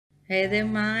Hey there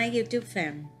my YouTube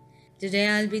fam. Today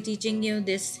I'll be teaching you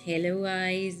this Hello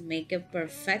Eyes makeup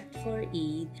perfect for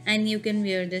Eid, and you can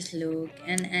wear this look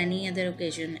and any other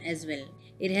occasion as well.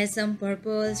 It has some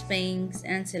purples, pinks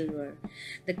and silver.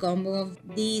 The combo of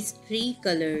these three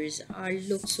colors are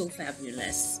look so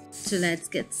fabulous. So let's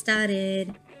get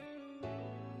started.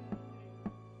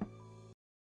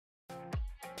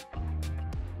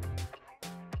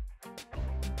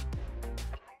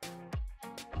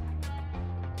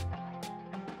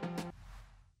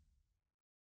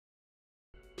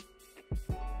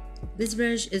 This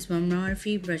brush is from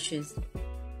MORPHE brushes.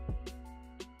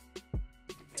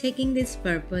 Taking this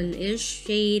purple-ish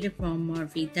shade from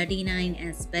MORPHE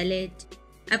 39S palette,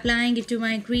 applying it to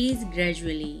my crease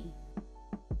gradually,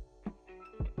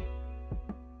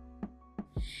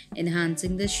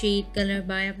 enhancing the shade color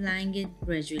by applying it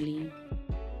gradually.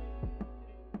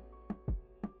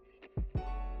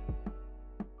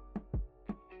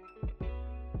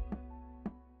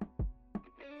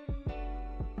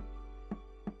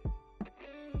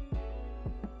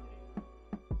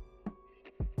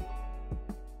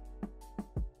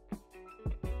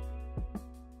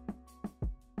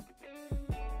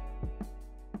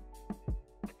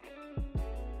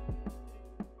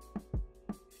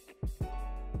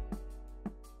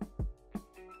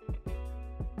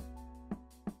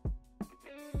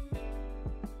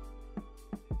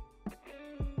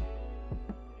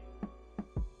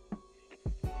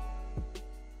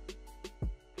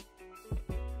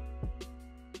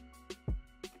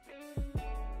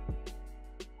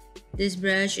 This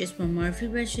brush is from MORPHE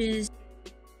brushes.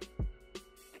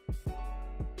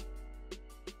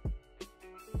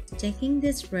 Taking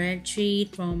this red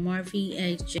shade from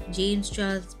MORPHE James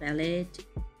Charles palette,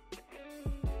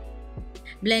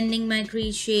 blending my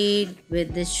crease shade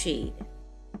with this shade.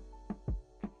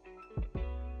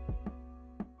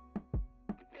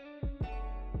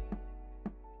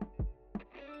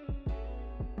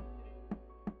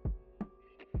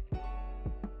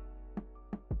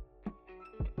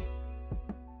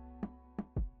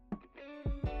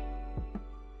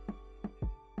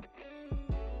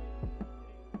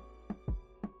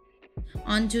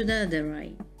 Onto the other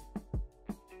eye.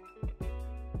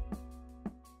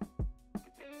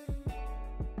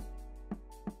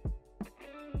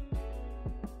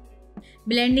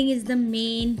 Blending is the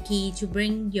main key to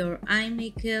bring your eye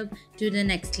makeup to the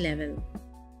next level.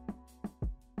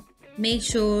 Make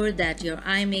sure that your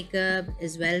eye makeup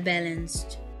is well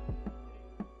balanced.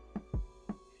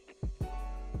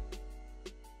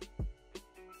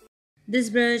 This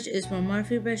brush is from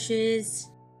MORPHE brushes.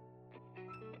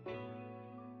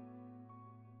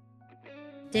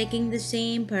 Taking the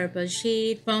same purple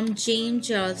shade from James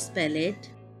Charles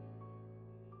palette,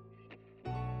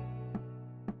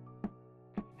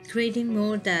 creating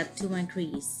more depth to my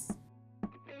crease.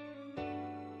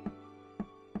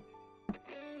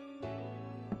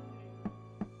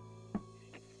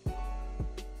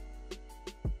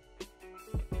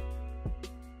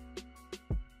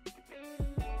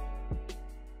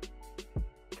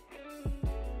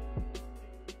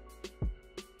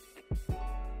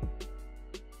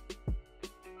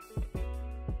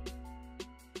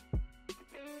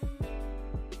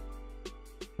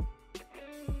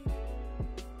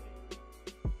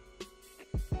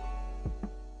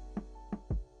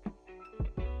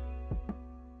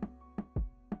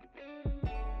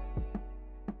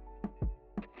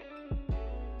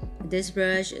 This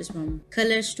brush is from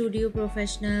Color Studio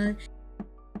Professional.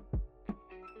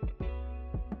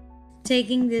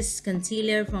 Taking this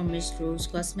concealer from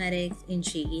BHCOSMETICS in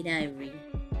shade Ivory.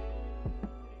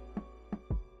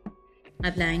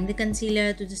 Applying the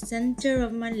concealer to the center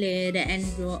of my lid and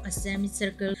draw a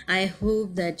semicircle. I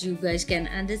hope that you guys can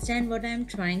understand what I'm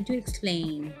trying to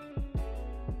explain.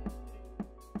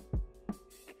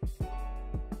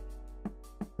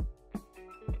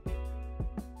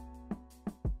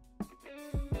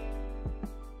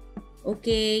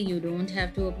 Okay, you don't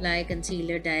have to apply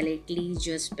concealer directly,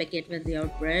 just pick it with your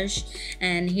brush.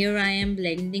 And here I am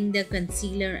blending the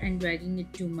concealer and dragging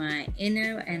it to my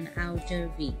inner and outer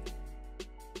V.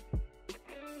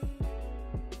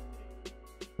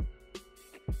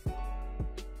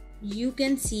 You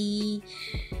can see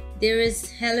there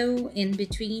is hello in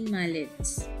between my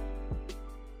lids.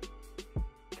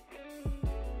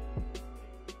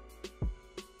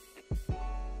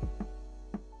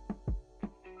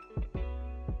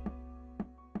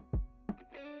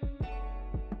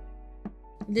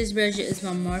 This brush is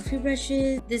from MORPHE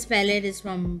brushes. This palette is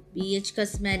from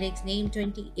BHCOSMETICS Name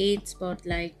 28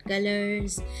 Spotlight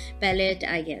Colors palette,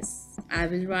 I guess. I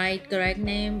will write correct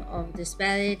name of this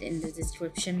palette in the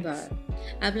description bar.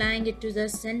 applying it to the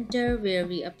center where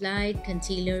we applied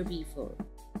concealer before.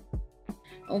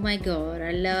 Oh my god,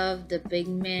 I love the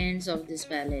pigments of this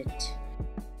palette.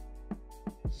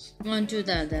 Onto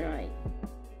the other eye.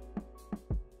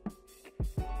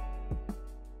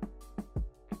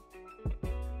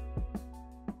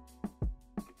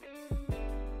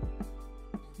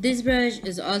 This brush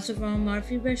is also from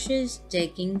MORPHE brushes,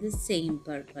 taking the same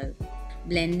purple,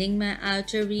 blending my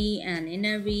outer V and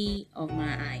inner V of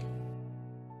my eye.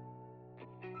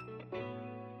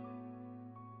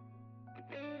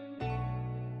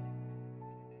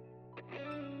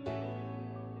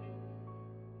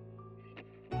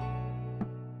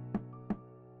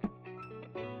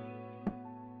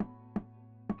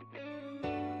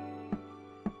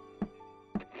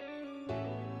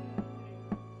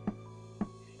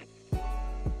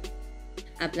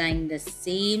 Applying the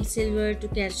same silver to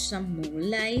catch some more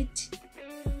light.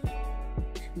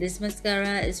 This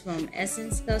mascara is from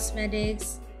Essence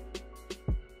Cosmetics.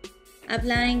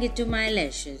 Applying it to my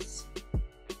lashes.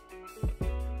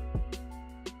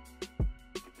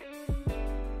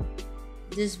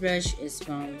 This brush is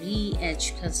from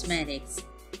BHCOSMETICS.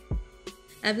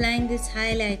 Applying this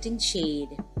highlighting shade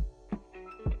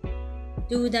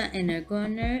to the inner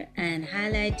corner and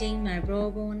highlighting my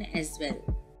brow bone as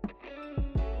well.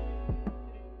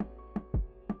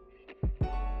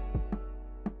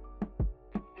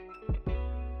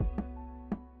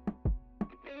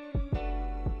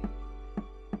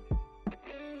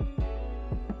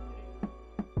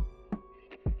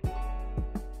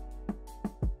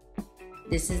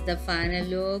 This is the final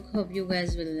look. Hope you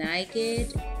guys will like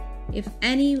it. If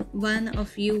any one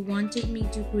of you wanted me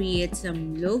to create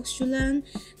some looks to learn,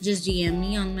 just DM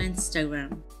me on my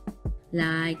Instagram.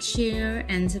 Like, share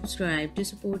and subscribe to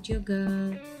support your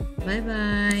girl. Bye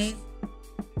bye.